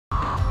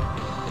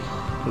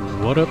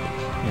What up?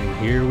 And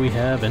here we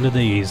have End of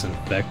Days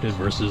Infected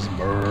versus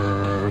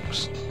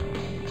Mercs.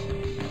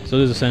 So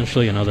this is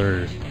essentially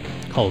another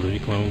Call of Duty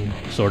clone,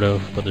 sort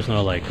of, but there's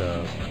no like,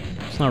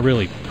 it's not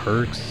really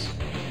perks.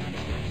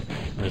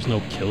 There's no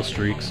kill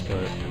streaks,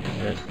 but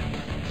it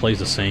plays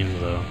the same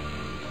though.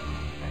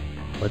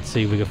 Let's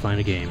see if we can find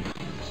a game.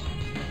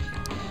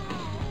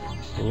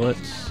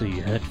 Let's see,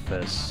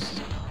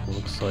 Headfest.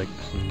 Looks like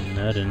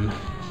nothing.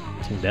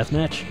 Team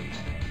Deathmatch?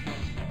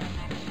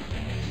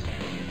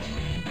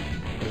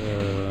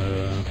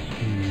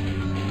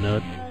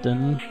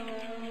 Nothing.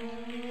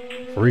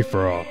 Free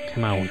for all.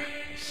 Come on.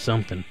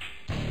 Something.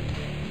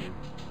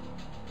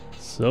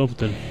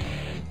 Something.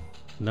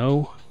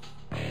 No?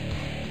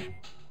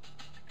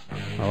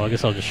 Oh, I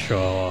guess I'll just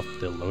show off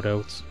the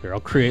loadouts. Here, I'll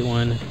create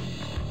one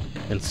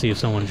and see if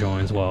someone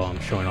joins while I'm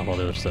showing off all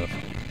the other stuff.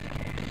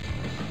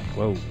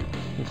 Whoa.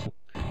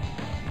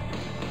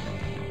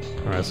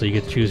 Alright, so you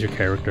get to choose your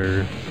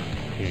character.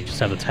 You just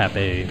have to tap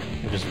A,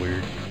 which is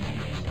weird.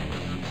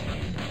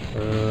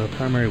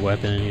 Primary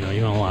weapon, you know,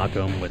 you unlock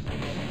them with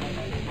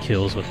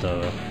kills with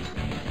the...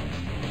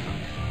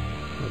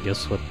 I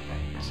guess with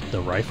the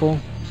rifle?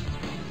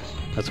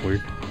 That's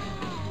weird.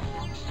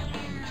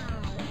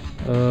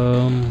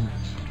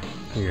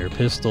 Here,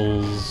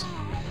 pistols.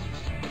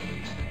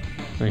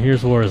 And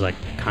here's where it's like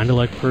kinda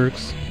like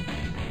perks.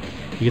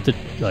 You get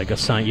to like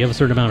assign, you have a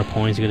certain amount of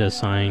points, you get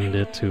assigned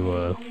it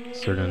to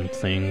certain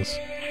things.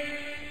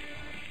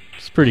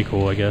 It's pretty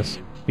cool, I guess.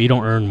 But you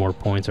don't earn more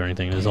points or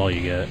anything, this is all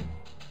you get.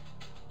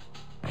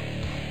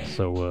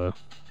 So,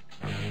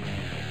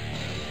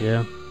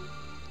 yeah.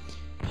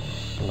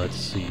 Let's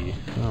see.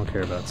 I don't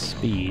care about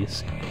speed.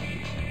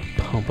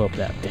 Pump up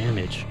that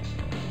damage.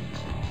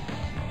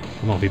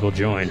 Come on, people,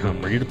 join.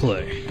 I'm ready to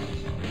play.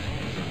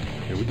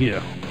 Here we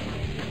go.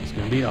 It's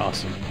gonna be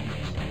awesome.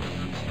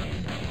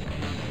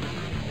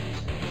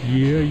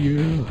 Yeah.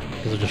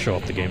 Guess I'll just show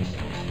off the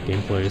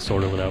gameplay,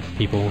 sort of, without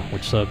people,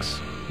 which sucks.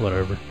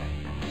 Whatever.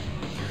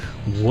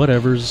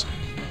 Whatevers.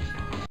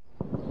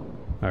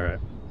 Alright.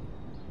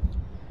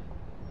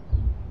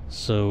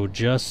 So,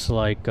 just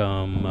like,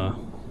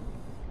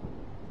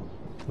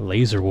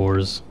 Laser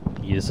Wars,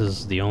 this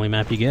is the only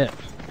map you get.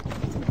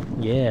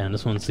 Yeah, and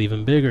this one's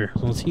even bigger.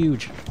 This one's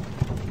huge.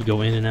 You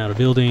go in and out of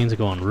buildings, you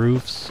go on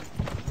roofs.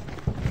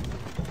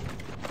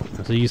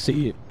 So you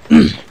see,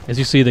 as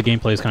you see, the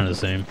gameplay is kind of the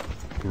same.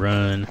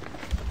 Run,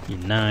 you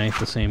knife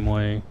the same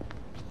way,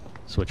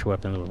 switch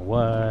weapons with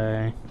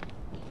Y,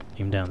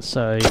 aim down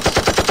sights.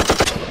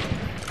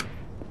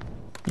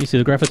 You see,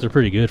 the graphics are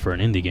pretty good for an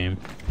indie game.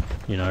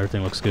 You know,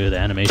 everything looks good, the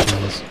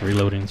animations,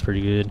 reloading's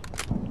pretty good.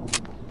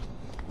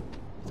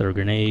 Throw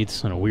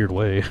grenades in a weird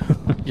way.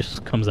 It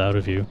just comes out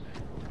of you.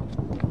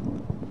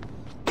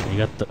 You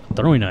got the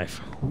throwing knife.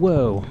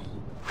 Whoa.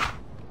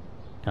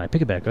 Can I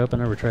pick it back up? I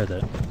never tried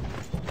that.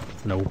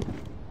 Nope.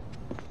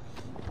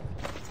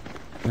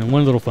 And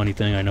one little funny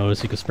thing I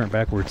noticed, you can sprint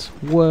backwards.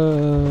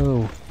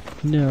 Whoa.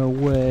 No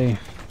way.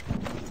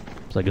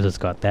 So I guess it's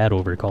got that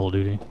over Call of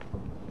Duty.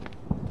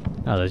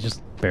 Oh, they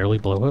just barely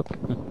blow up.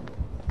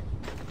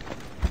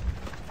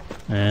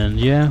 And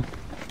yeah.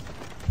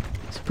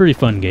 It's a pretty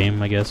fun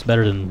game, I guess.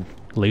 Better than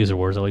Laser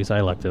Wars, at least I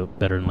liked it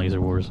better than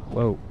Laser Wars.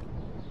 Whoa.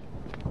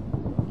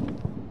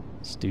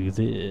 Let's do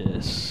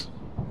this.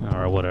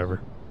 Alright,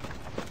 whatever.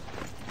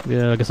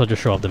 Yeah, I guess I'll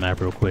just show off the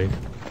map real quick.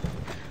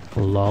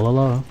 La la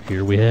la.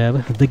 Here we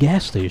have the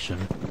gas station.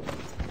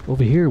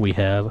 Over here we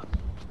have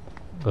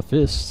a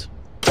fist.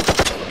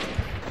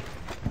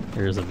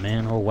 There's a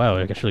man. Oh wow,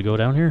 I can actually go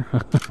down here? I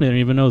didn't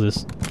even know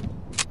this.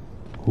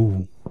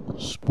 Ooh,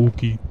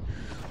 spooky.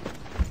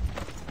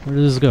 Where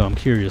does this go? I'm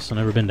curious. I've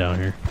never been down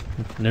here.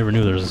 I never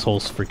knew there was this whole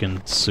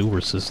freaking sewer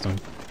system.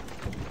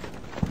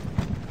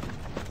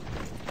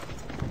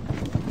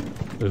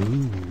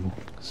 Ooh,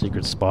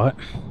 secret spot?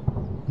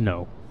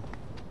 No.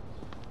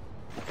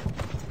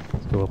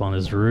 Let's go up on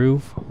this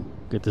roof,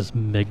 get this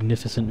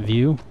magnificent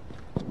view.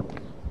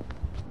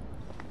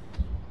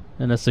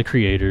 And that's the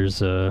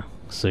creators,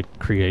 Sick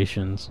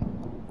Creations.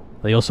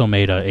 They also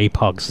made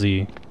Apox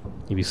Z,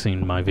 if you've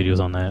seen my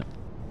videos on that.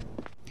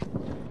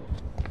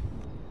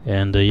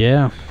 And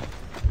yeah,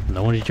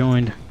 no one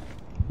joined.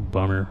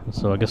 Bummer.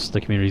 So I guess the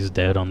community's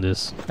dead on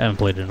this. I haven't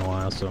played it in a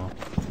while, so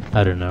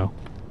I don't know.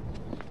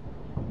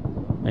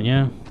 And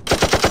yeah,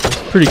 it's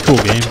a pretty cool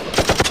game.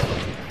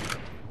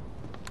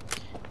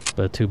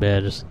 But too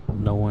bad there's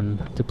no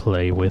one to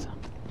play with.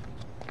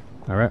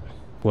 Alright,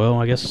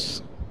 well I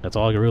guess that's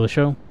all I can really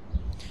show.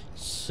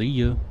 See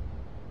ya.